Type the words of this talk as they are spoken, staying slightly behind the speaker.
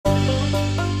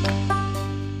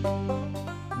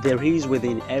There is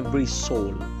within every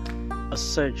soul a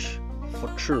search for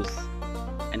truth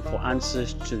and for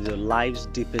answers to the life's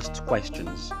deepest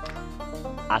questions.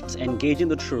 At Engaging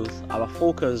the Truth, our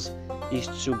focus is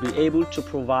to be able to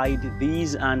provide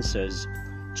these answers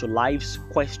to life's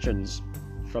questions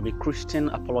from a Christian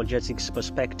apologetics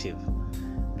perspective.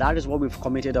 That is what we've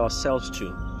committed ourselves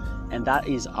to, and that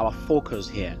is our focus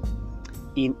here.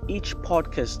 In each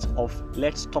podcast of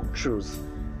Let's Talk Truth,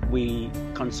 we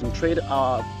concentrate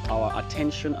our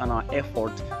attention and our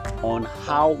effort on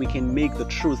how we can make the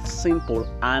truth simple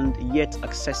and yet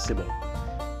accessible.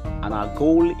 And our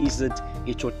goal is that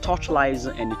it will touch lives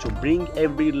and it will bring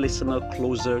every listener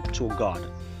closer to God.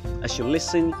 As you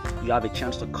listen, you have a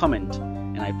chance to comment,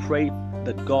 and I pray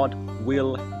that God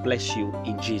will bless you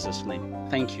in Jesus' name.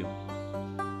 Thank you.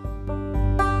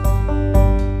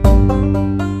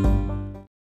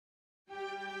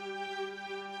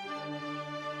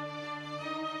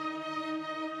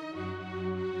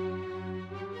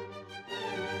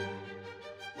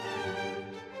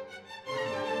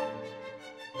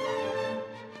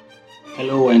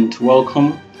 Hello and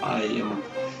welcome. I am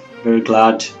very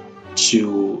glad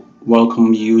to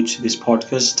welcome you to this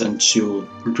podcast and to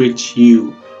greet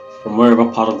you from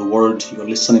wherever part of the world you're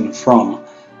listening from.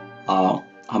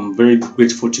 I'm very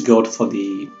grateful to God for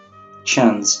the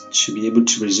chance to be able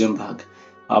to resume back.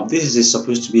 This is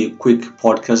supposed to be a quick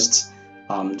podcast,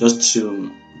 just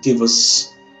to give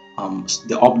us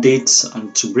the updates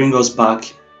and to bring us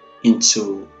back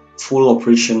into full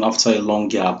operation after a long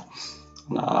gap.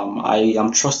 I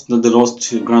am trusting that the Lord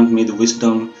to grant me the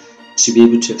wisdom to be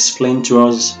able to explain to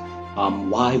us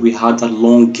why we had that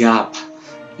long gap,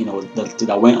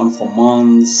 that went on for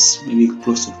months, maybe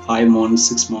close to 5 months,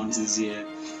 6 months this year,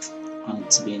 and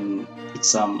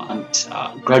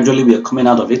gradually we are coming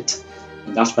out of it,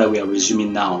 and that's why we are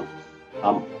resuming now.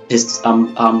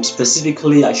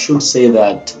 Specifically, I should say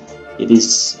that it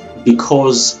is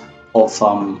because of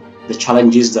the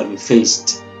challenges that we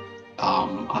faced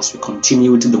as we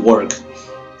continued the work.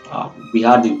 We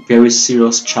had a very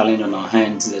serious challenge on our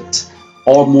hands that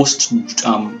almost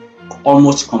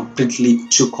completely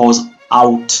took us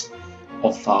out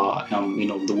of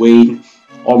the way,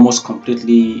 almost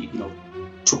completely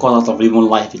took us out of even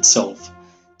life itself.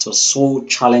 It was so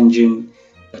challenging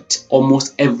that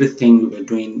almost everything we were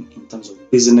doing in terms of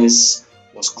business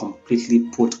was completely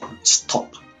put on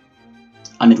stop,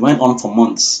 and it went on for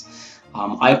months.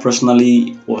 I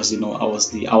personally was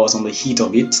on the heat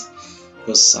of it,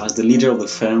 because as the leader of the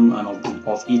firm and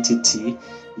of ETT,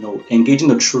 Engaging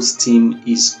the Truth team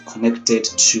is connected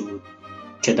to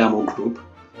Kedamo Group,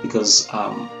 because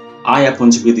I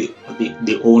happen to be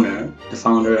the owner, the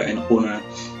founder and owner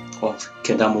of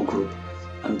Kedamo Group,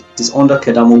 and it is under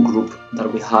Kedamo Group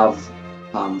that we have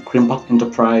Greenpark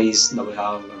Enterprise, that we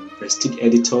have Prestige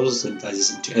Editors, that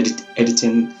is into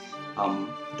editing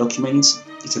documents.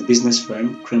 It's a business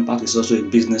firm. Greenpark is also a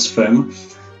business firm.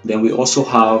 Then we also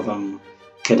have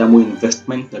Kedamo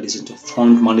Investment, that is into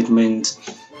fund management,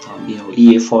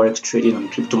 EA Forex trading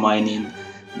and crypto mining.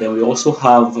 Then we also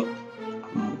have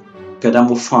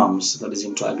Kedamo Farms, that is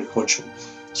into agriculture.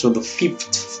 So the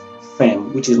fifth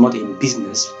firm, which is not a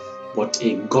business but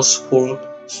a gospel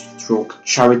stroke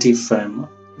charity firm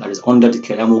that is under the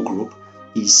Kedamo Group,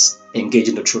 is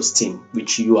Engaging the Truth team,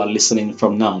 which you are listening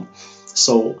from now.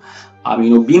 So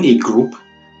being a group,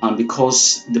 and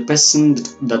because the person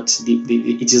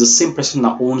it is the same person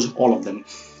that owns all of them.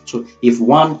 So if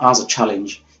one has a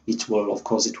challenge, it will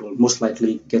most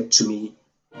likely get to me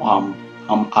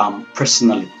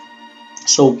personally.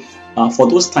 So for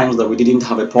those times that we didn't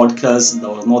have a podcast, there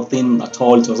was nothing at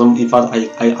all. It was, in fact,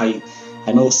 I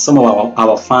know some of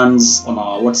our fans on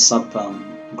our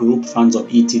WhatsApp group, fans of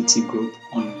ETT group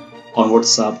on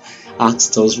WhatsApp,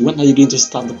 asked us, when are you going to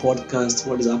start the podcast?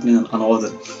 What is happening and all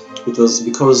that? It was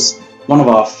because one of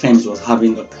our friends was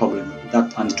having a problem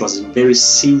and it was a very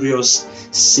serious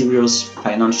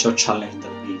financial challenge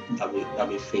that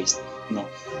we faced.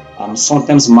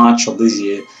 Sometimes March of this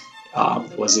year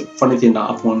was a funny thing that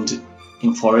happened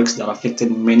in Forex that affected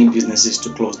many businesses to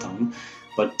close down.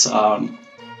 But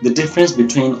the difference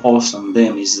between us and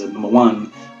them is that, number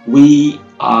one, we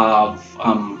have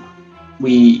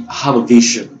a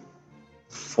vision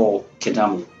for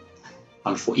Kedamo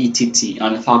and for ETT,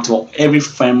 and in fact for every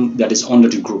firm that is under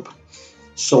the group.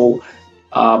 So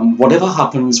whatever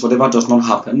happens, whatever does not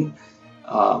happen,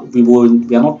 we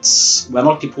are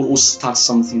not people who start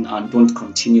something and don't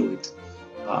continue it.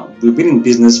 We've been in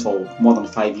business for more than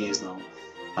 5 years now,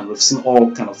 and we've seen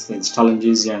all kind of things,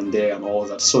 challenges here and there and all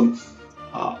that. So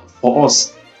for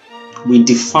us, we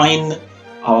define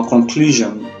our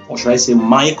conclusion, or should I say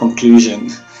my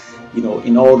conclusion,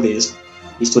 in all this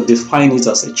is to define it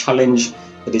as a challenge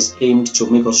that is aimed to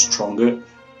make us stronger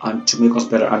and to make us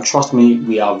better. And trust me,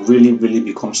 we have really, really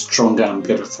become stronger and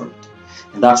better for it.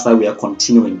 And that's why we are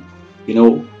continuing.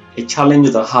 A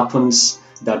challenge that happens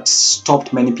that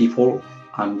stopped many people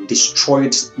and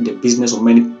destroyed the business of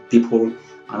many people,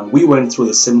 and we went through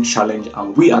the same challenge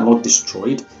and we are not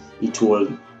destroyed. It will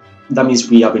That means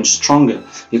we have been stronger,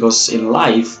 because in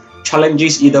life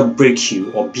challenges either break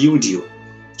you or build you.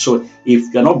 So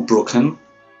if you're not broken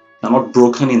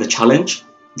in the challenge,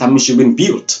 that means you've been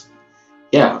built.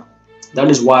 Yeah,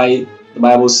 that is why the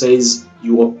Bible says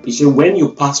it says, when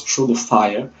you pass through the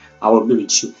fire, I will be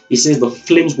with you. It says the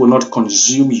flames will not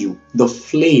consume you. The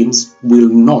flames will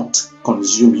not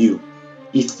consume you.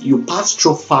 If you pass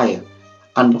through fire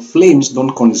and the flames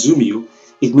don't consume you,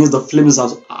 it means the flames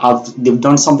they've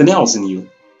done something else in you.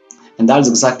 And that's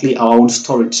exactly our own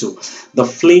story too. The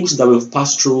flames that we've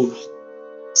passed through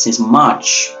since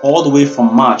March, all the way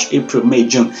from March, April, May,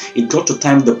 June, it got to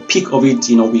time the peak of it.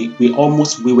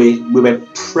 We were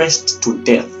pressed to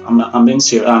death. I'm being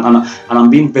serious, and I'm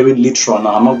being very literal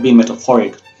now. I'm not being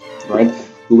metaphoric, right?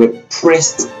 We were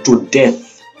pressed to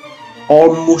death,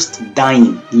 almost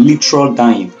dying, literal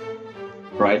dying,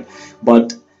 right?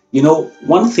 But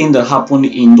one thing that happened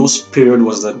in those period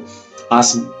was that,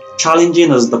 as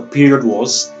challenging as the period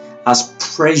was, as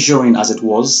pressuring as it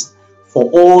was, for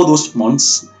all those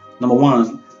months, number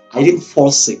one, I didn't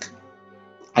fall sick.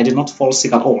 I did not fall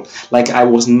sick at all. Like, I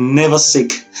was never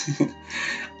sick.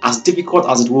 As difficult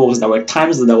as it was, there were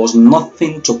times that there was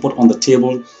nothing to put on the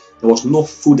table. There was no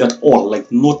food at all, like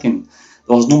nothing.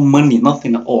 There was no money,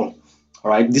 nothing at all.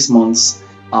 All right, these months,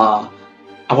 I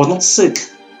was not sick.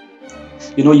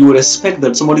 You would expect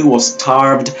that somebody who was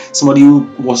starved, somebody who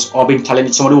was being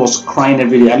challenged, somebody who was crying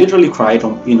every day. I literally cried.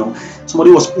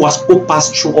 Somebody who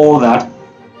passed through all that.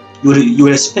 You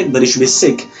would expect that they should be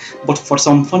sick, but for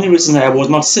some funny reason, I was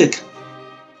not sick.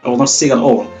 I was not sick at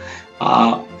all.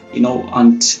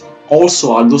 And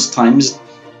also at those times,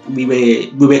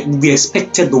 we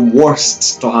expected the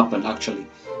worst to happen, actually.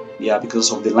 Yeah,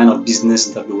 because of the line of business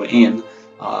that we were in.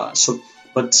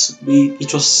 But it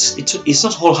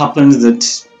just all happened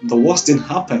that the worst didn't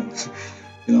happen.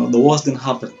 The worst didn't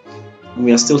happen, and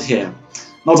we are still here.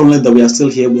 Not only that we are still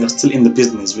here, we are still in the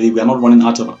business. We are not running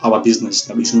out of our business.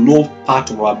 There is no part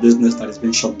of our business that has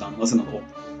been shut down, nothing at all.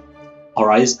 All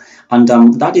right, and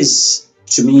that is,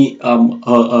 to me,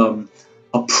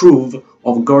 a proof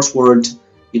of God's word.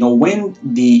 When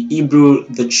the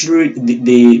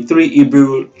three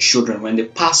Hebrew children, when they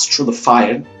passed through the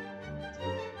fire,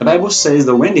 the Bible says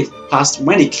that when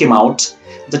they came out,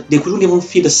 that they couldn't even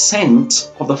feel the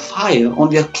scent of the fire on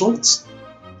their clothes.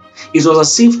 It was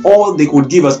as if all they could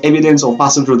give as evidence of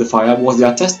passing through the fire was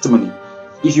their testimony.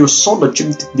 If you saw the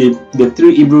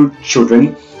three Hebrew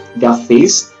children, their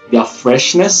face, their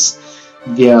freshness,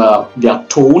 their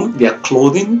tone, their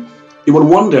clothing, you would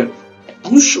wonder,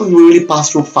 are you sure you really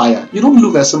passed through fire? You don't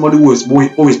look like somebody who is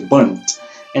always burnt.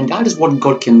 And that is what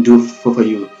God can do for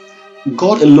you.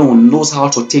 God alone knows how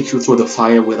to take you through the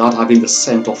fire without having the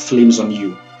scent of flames on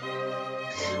you.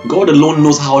 God alone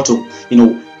knows how to,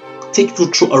 take you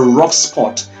through a rough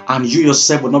spot and you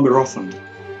yourself will not be roughened.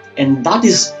 And that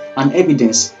is an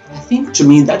evidence. I think, to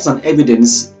me, that's an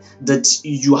evidence that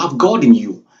you have God in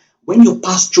you. When you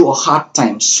pass through a hard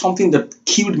time, something that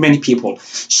killed many people,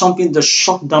 something that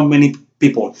shut down many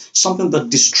people, something that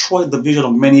destroyed the vision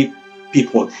of many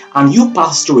people, and you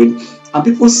pass through it, and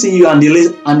people see you and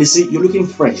they see you're looking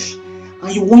fresh,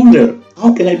 and you wonder,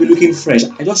 how can I be looking fresh?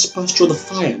 I just passed through the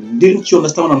fire. Didn't you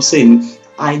understand what I'm saying?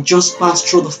 I just passed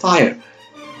through the fire.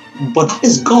 But that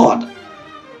is God.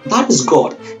 That is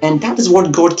God. And that is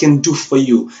what God can do for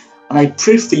you. And I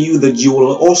pray for you that you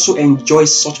will also enjoy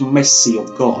such mercy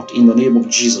of God in the name of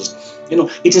Jesus.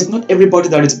 It is not everybody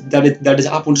that it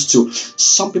happens to.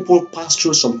 Some people pass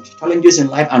through some challenges in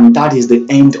life, and that is the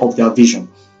end of their vision.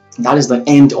 That is the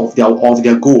end of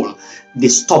their goal. They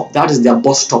stop. That is their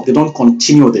bus stop. They don't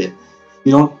continue there.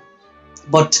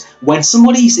 But when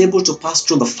somebody is able to pass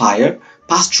through the fire,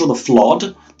 pass through the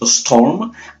flood, the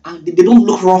storm, and they don't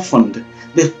look roughened.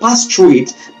 They pass through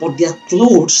it, but their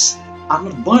clothes are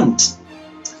not burnt.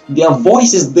 Their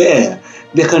voice is there.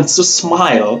 They can still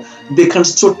smile. They can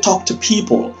still talk to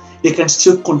people. They can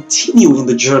still continue in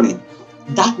the journey.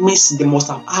 That means they must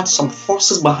have had some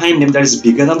forces behind them that is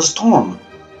bigger than the storm.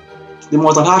 They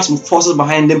must have had some forces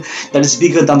behind them that is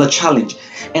bigger than the challenge.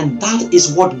 And that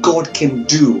is what God can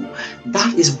do.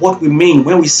 That is what we mean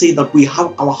when we say that we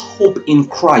have our hope in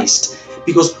Christ.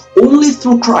 Because only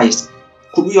through Christ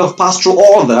could we have passed through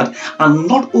all that. And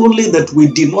not only that, we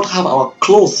did not have our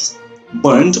clothes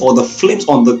burnt or the flames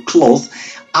on the cloth,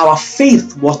 our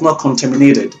faith was not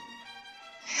contaminated.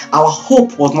 Our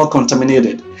hope was not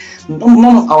contaminated.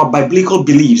 None of our biblical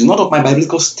beliefs, none of my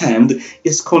biblical stand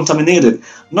is contaminated.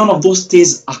 None of those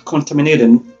things are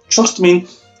contaminated. Trust me,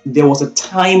 there was a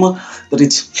time that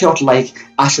it felt like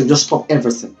I should just stop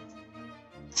everything.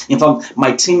 In fact,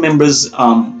 my team members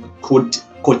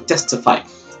could testify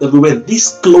that we were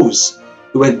this close.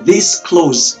 We were this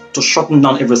close to shutting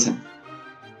down everything.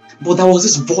 But there was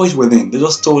this voice within. They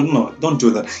just told, no, don't do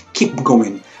that. Keep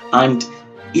going. And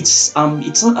it's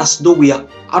not as though we are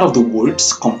out of the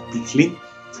woods completely.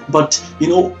 But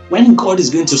when God is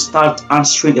going to start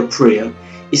answering a prayer,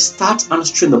 He starts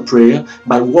answering the prayer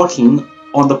by working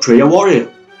on the prayer warrior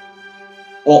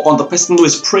or on the person who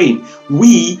is praying.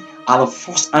 We are the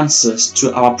first answers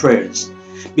to our prayers,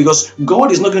 because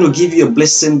God is not going to give you a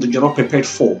blessing that you're not prepared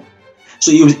for.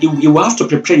 So you have to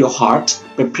prepare your heart,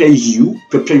 prepare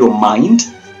your mind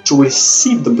to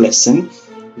receive the blessing.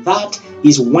 That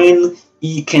is when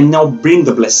He can now bring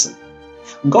the blessing.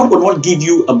 God will not give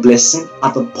you a blessing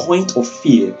at the point of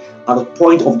fear, at the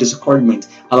point of discouragement,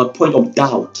 at the point of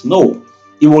doubt. No.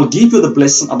 He will give you the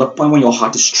blessing at the point when your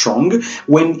heart is strong,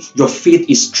 when your faith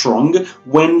is strong,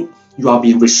 when you are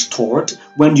being restored,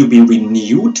 when you've been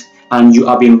renewed, and you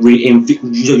are being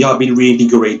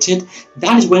reinvigorated.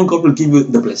 That is when God will give you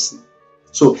the blessing.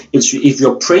 So if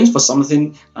you're praying for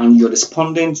something and you're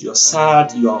despondent, you're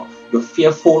sad, you're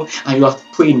fearful, and you are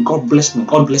praying, God bless me,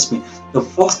 God bless me, the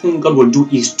first thing God will do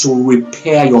is to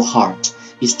repair your heart,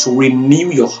 is to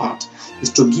renew your heart, is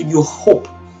to give you hope.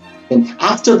 And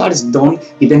after that is done,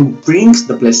 He then brings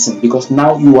the blessing, because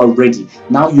now you are ready.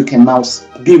 Now you can now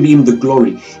give Him the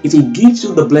glory. If He gives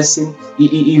you the blessing,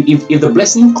 if the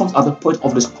blessing comes at the point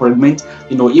of discouragement,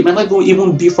 it might not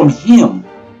even be from Him.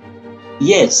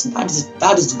 Yes,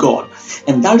 that is God.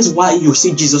 And that is why you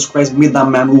see Jesus Christ meet that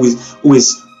man who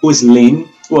is lame,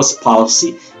 who was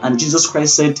palsy, and Jesus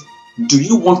Christ said, do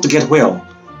you want to get well?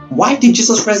 Why did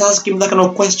Jesus Christ ask him that kind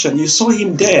of question? You saw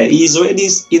him there. He is already,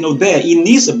 there. He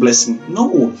needs a blessing.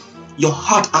 No. Your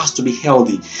heart has to be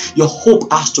healthy. Your hope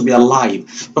has to be alive.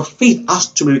 Your faith has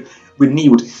to be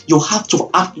renewed. You have to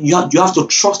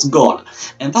trust God.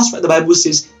 And that's why the Bible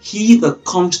says, he that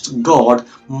comes to God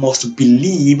must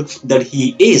believe that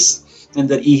He is, and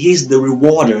that He is the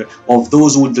rewarder of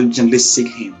those who diligently seek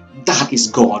Him. That is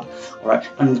God. All right.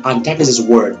 And that is His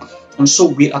word. And so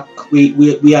we are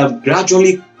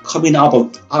gradually coming out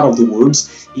of the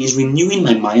woods. He is renewing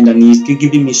my mind, and He's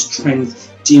giving me strength.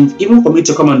 Even for me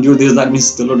to come and do this, that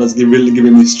means the Lord has really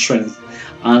given me strength.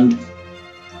 And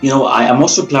I am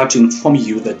also glad to inform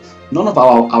you that none of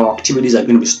our activities are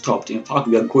going to be stopped. In fact,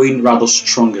 we are growing rather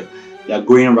stronger.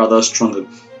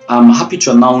 I'm happy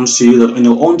to announce to you that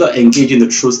under Engaging the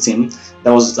Truth team,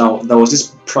 there was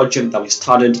this project that we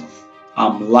started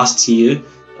last year.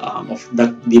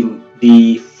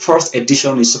 The first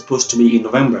edition is supposed to be in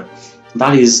November.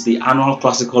 That is the annual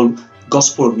Classical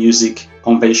Gospel Music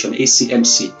Convention,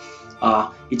 ACMC.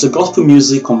 It's a gospel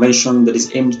music convention that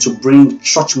is aimed to bring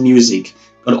church music,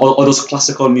 all those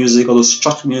classical music, all those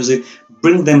church music,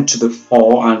 bring them to the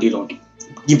fore and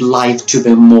give life to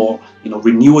them more,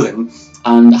 renew them,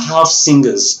 and have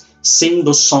singers sing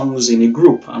those songs in a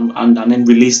group and then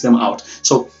release them out.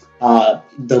 So the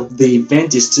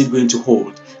event is still going to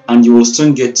hold, and you will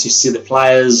soon get to see the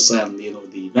flyers and the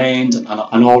event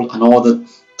and all that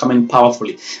coming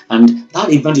powerfully. And that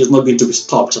event is not going to be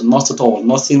stopped, not at all.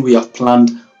 Nothing we have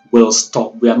planned will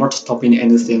stop. We are not stopping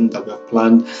anything that we have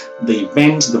planned. The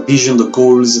event, the vision, the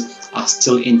goals are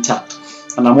still intact.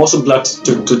 And I'm also glad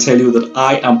to tell you that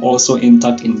I am also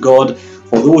intact in God.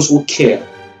 For those who care,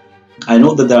 I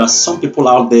know that there are some people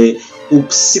out there who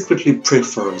secretly pray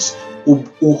for us, who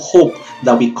hope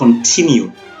that we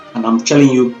continue. And I'm telling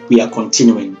you, we are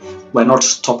continuing. We're not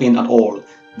stopping at all.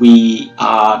 We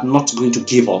are not going to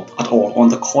give up at all on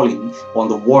the calling, on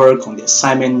the work, on the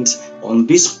assignment, on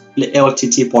this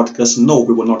LTT podcast. No,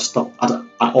 we will not stop at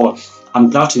all. I'm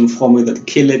glad to inform you that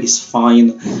Caleb is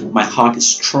fine. My heart is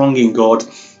strong in God,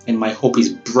 and my hope is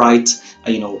bright,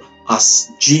 as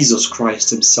Jesus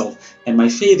Christ Himself. And my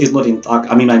faith is not intact.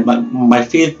 I mean, my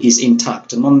faith is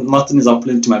intact. Nothing is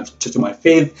happening to my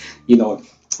faith. We're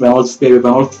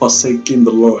not forsaking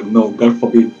the Lord. No, God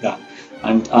forbid that.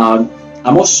 And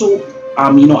I'm also,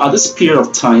 at this period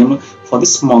of time, for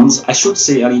this month, I should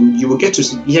say, you will get to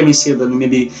hear me say that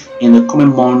maybe in the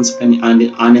coming months and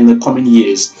in the coming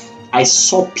years, I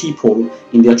saw people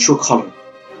in their true color.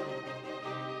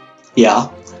 Yeah,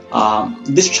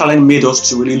 this challenge made us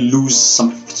to really lose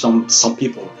some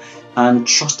people, and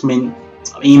trust me,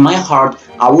 In my heart,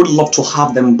 I would love to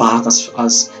have them back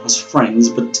as friends,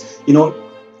 but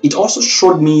it also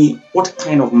showed me what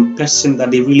kind of person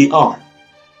that they really are.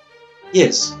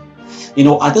 Yes,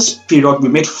 at this period we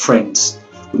made friends.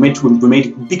 We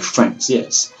made big friends.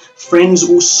 Yes, friends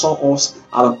who saw us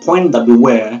at a point that we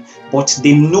were, but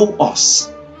they know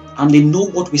us and they know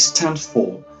what we stand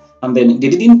for. And then they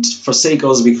didn't forsake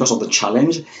us because of the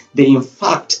challenge. They in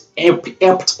fact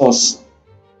helped us.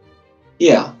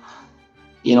 Yeah,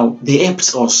 they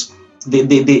helped us.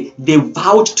 They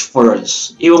vouched for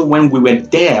us even when we were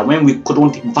there, when we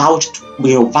couldn't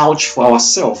vouch for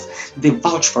ourselves. They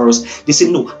vouched for us. They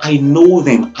said, no, I know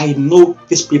them, I know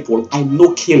these people, I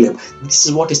know Caleb, this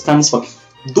is what it stands for.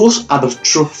 Those are the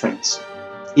true friends.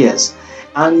 Yes.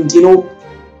 And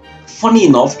funny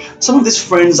enough, some of these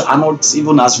friends are not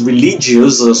even as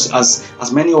religious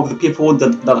as many of the people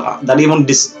that even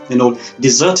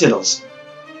deserted us.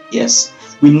 Yes,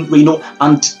 we know,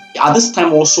 and at this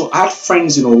time also, I had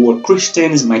friends, who were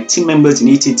Christians, my team members in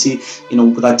ETT,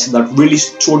 that really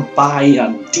stood by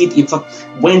and did, in fact,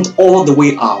 went all the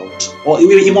way out, or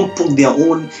even put their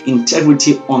own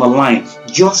integrity on the line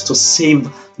just to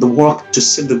save the work, to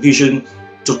save the vision,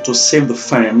 to save the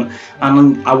firm,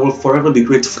 and I will forever be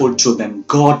grateful to them.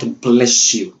 God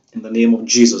bless you in the name of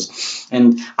Jesus.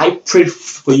 And I pray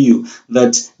for you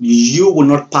that you will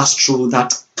not pass through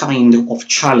that kind of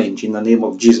challenge in the name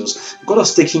of Jesus. God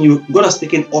has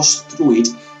taken us through it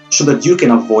so that you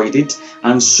can avoid it,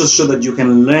 and so that you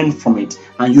can learn from it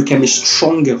and you can be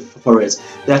stronger for it.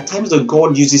 There are times that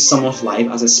God uses someone's life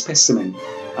as a specimen,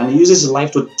 and he uses his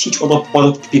life to teach other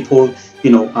people,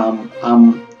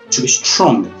 to be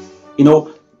strong.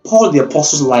 Paul the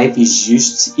apostle's life is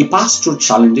used. He passed through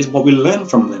challenges, but we learn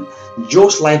from them.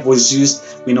 Job's life was used.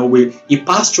 He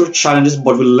passed through challenges,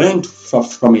 but we learned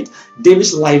from it.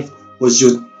 David's life was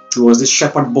used. He was this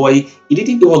shepherd boy.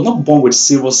 He was not born with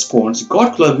silver spoons.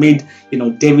 God could have made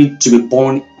David to be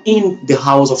born in the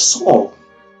house of Saul,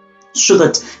 so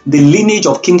that the lineage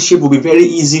of kingship will be very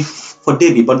easy for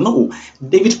David. But no,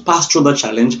 David passed through that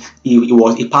challenge.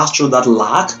 He passed through that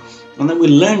lack, and then we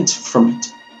learned from it.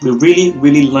 We really,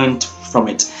 really learned from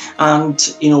it. And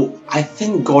I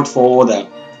thank God for all that,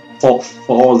 for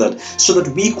all that, so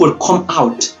that we could come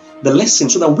out the lesson,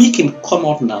 so that we can come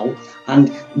out now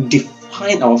and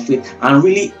define our faith and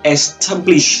really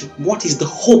establish what is the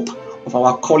hope of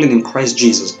our calling in Christ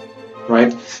Jesus.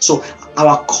 Right? So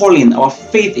our calling, our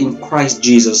faith in Christ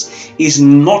Jesus is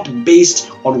not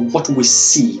based on what we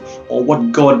see or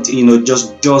what God,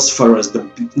 just does for us,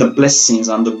 the blessings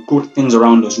and the good things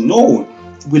around us. No,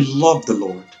 we love the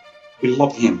Lord. We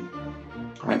love Him.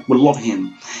 Right? We love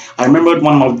Him. I remembered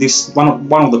one of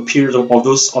the periods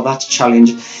of that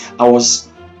challenge. I was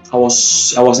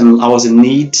in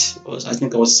need. I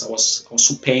was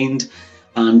so pained,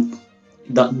 and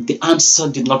the answer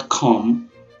did not come.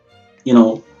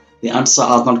 The answer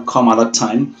has not come at that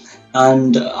time,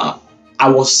 and I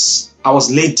was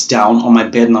laid down on my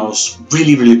bed and I was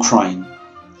really, really crying.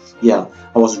 Yeah,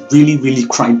 I was really, really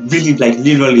crying, really, like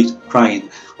literally crying.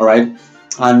 All right,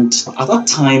 and at that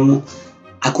time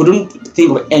I couldn't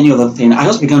think of any other thing. I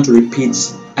just began to repeat,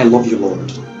 "I love you,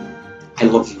 Lord. I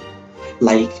love you.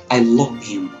 Like I love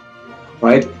Him."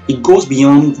 Right? It goes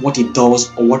beyond what it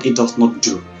does or what it does not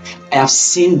do. I have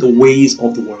seen the ways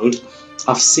of the world.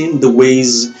 I've seen the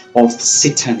ways of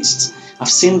Satanists. I've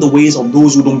seen the ways of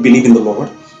those who don't believe in the Lord.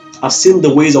 I've seen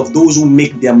the ways of those who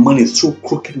make their money through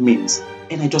crooked means,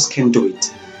 and I just can't do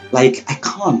it. Like I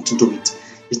can't do it.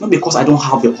 It's not because I don't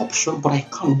have the option, but I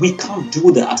can't. We can't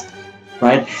do that,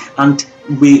 right? And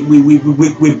we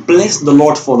bless the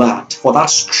Lord for that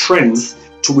strength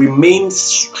to remain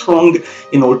strong,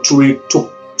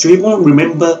 to even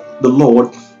remember the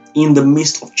Lord in the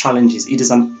midst of challenges. It is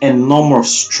an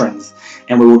enormous strength,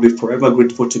 and we will be forever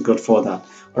grateful to God for that.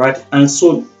 All right, and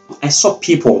so I saw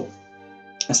people,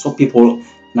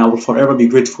 and I will forever be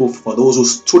grateful for those who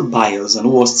stood by us and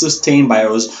who are still staying by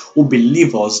us, who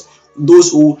believe us,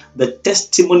 those who the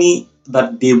testimony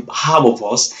that they have of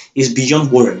us is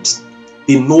beyond words.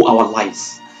 They know our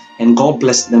life, and God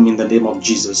bless them in the name of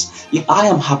Jesus. If I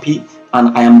am happy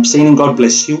and I am saying God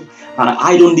bless you, and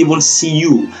I don't even see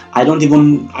you, I know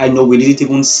we didn't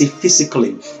even see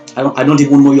physically. I don't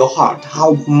even know your heart,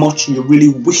 how much you really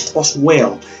wished us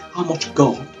well, how much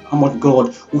God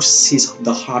who sees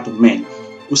the heart of man,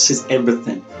 who sees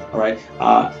everything. All right,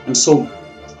 and so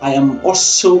I am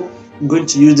also going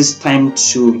to use this time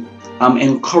to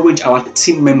encourage our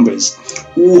team members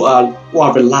who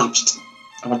are relapsed,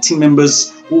 our team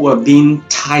members who are being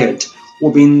tired, who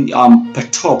are being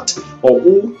perturbed, or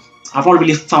who have not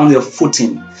really found their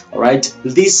footing. Alright,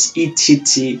 this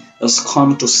ETT has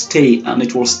come to stay and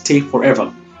it will stay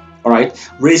forever. Alright,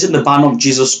 raising the banner of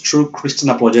Jesus through Christian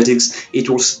apologetics, it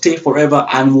will stay forever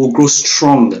and will grow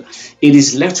strong. It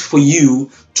is left for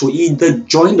you to either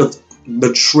join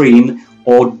the train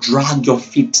or drag your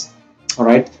feet.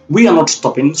 Alright, we are not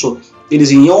stopping, so it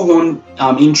is in your own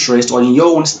interest or in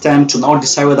your own stand to now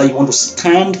decide whether you want to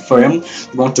stand firm,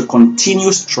 you want to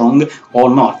continue strong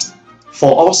or not.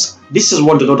 For us, this is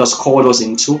what the Lord has called us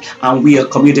into, and we are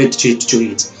committed to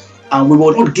it. And we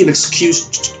will not give excuse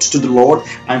to the Lord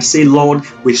and say, Lord,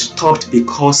 we stopped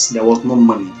because there was no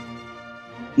money.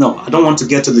 No, I don't want to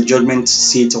get to the judgment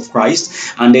seat of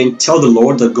Christ and then tell the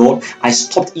Lord that God, I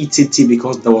stopped ETT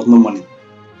because there was no money.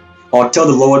 Or tell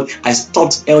the Lord, I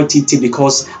stopped LTT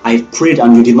because I prayed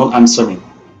and you did not answer me.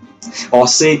 Or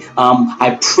say,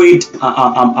 I prayed,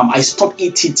 I stopped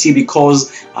ETT because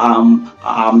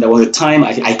there was a time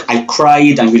I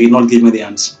cried and you did not give me the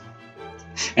answer.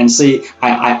 And say,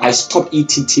 I stopped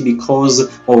ETT because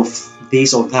of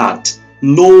this or that.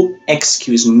 No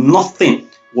excuse, nothing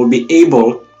will be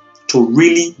able to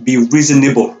really be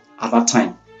reasonable at that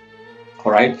time.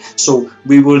 All right, so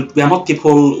we are not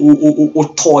people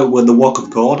who toy with the work of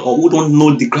God or who don't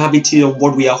know the gravity of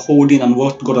what we are holding and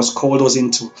what God has called us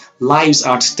into. Lives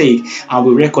are at stake, and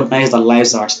we recognize that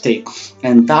lives are at stake,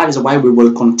 and that is why we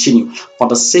will continue for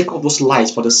the sake of those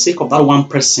lives, for the sake of that one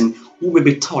person who will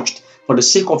be touched, for the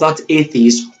sake of that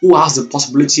atheist who has the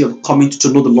possibility of coming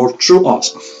to know the Lord through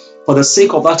us, for the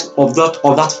sake of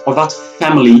that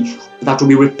family that will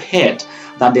be repaired,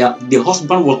 that the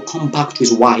husband will come back to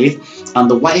his wife, and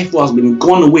the wife who has been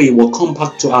gone away will come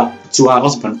back to her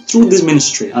husband through this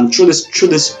ministry and through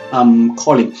this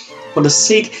calling. For the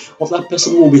sake of that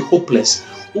person who will be hopeless,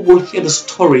 who will hear the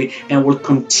story and will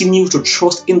continue to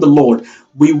trust in the Lord,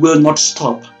 we will not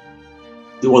stop.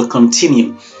 We will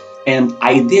continue. And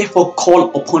I therefore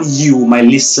call upon you, my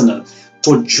listener,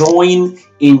 to join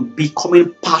in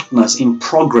becoming partners in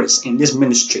progress in this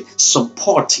ministry.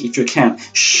 Support if you can.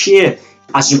 Share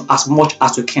as much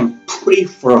as you can. Pray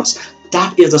for us.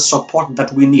 That is the support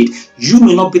that we need. You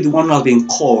may not be the one who has been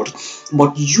called,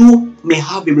 but you may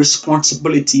have a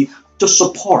responsibility to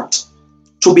support,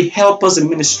 to be helpers in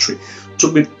ministry, to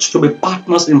be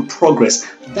partners in progress.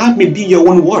 That may be your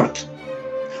own work.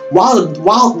 While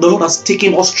the Lord has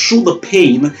taken us through the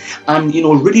pain and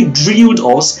really drilled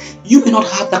us, you may not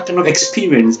have that kind of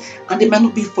experience, and it might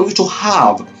not be for you to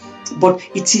have, but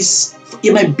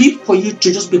it might be for you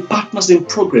to just be partners in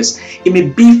progress. It may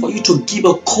be for you to give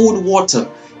a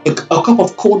cup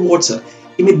of cold water.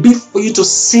 It may be for you to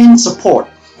send support.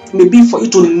 It may be for you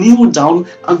to kneel down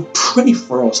and pray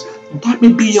for us. That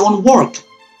may be your own work.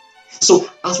 So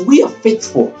as we are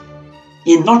faithful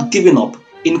in not giving up,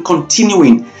 in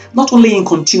continuing, not only in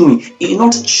continuing, in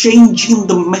not changing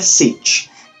the message,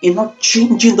 in not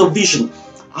changing the vision,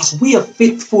 as we are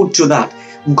faithful to that,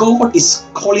 God is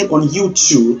calling on you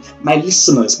too, my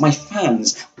listeners, my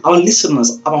fans, our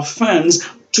listeners, our fans,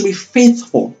 to be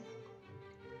faithful,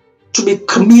 to be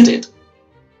committed,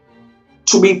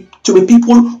 to be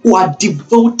people who are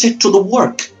devoted to the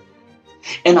work.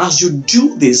 And as you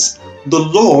do this, the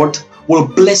Lord will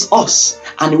bless us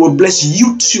and He will bless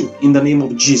you too in the name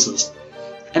of Jesus.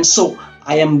 And so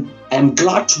I am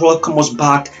glad to welcome us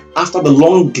back after the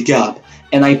long gap,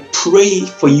 and I pray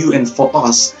for you and for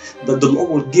us that the Lord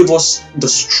will give us the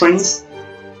strength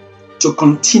to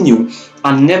continue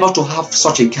and never to have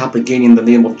such a gap again in the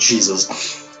name of Jesus.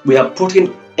 We are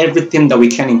putting everything that we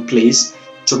can in place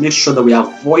to make sure that we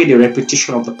avoid a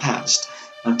repetition of the past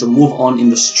and to move on in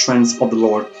the strength of the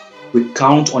Lord. We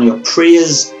count on your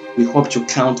prayers. We hope to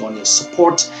count on your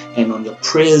support and on your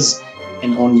prayers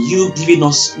and on you giving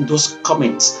us those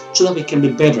comments so that we can be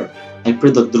better. I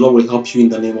pray that the Lord will help you in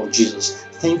the name of Jesus.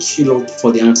 Thank you, Lord,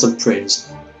 for the answered prayers.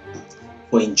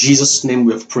 For in Jesus' name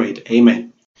we have prayed.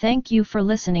 Amen. Thank you for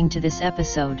listening to this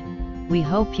episode. We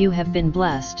hope you have been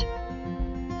blessed.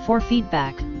 For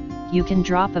feedback, you can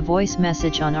drop a voice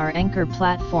message on our Anchor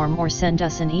platform or send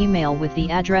us an email with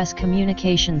the address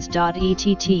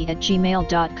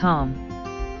communications.ett@gmail.com.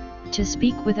 To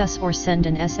speak with us or send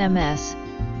an SMS,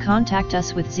 contact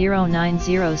us with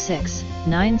 0906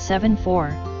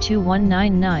 974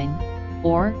 2199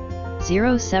 or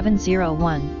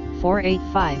 0701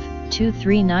 485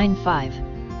 2395.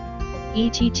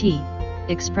 ETT,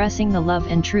 expressing the love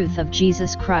and truth of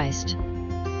Jesus Christ.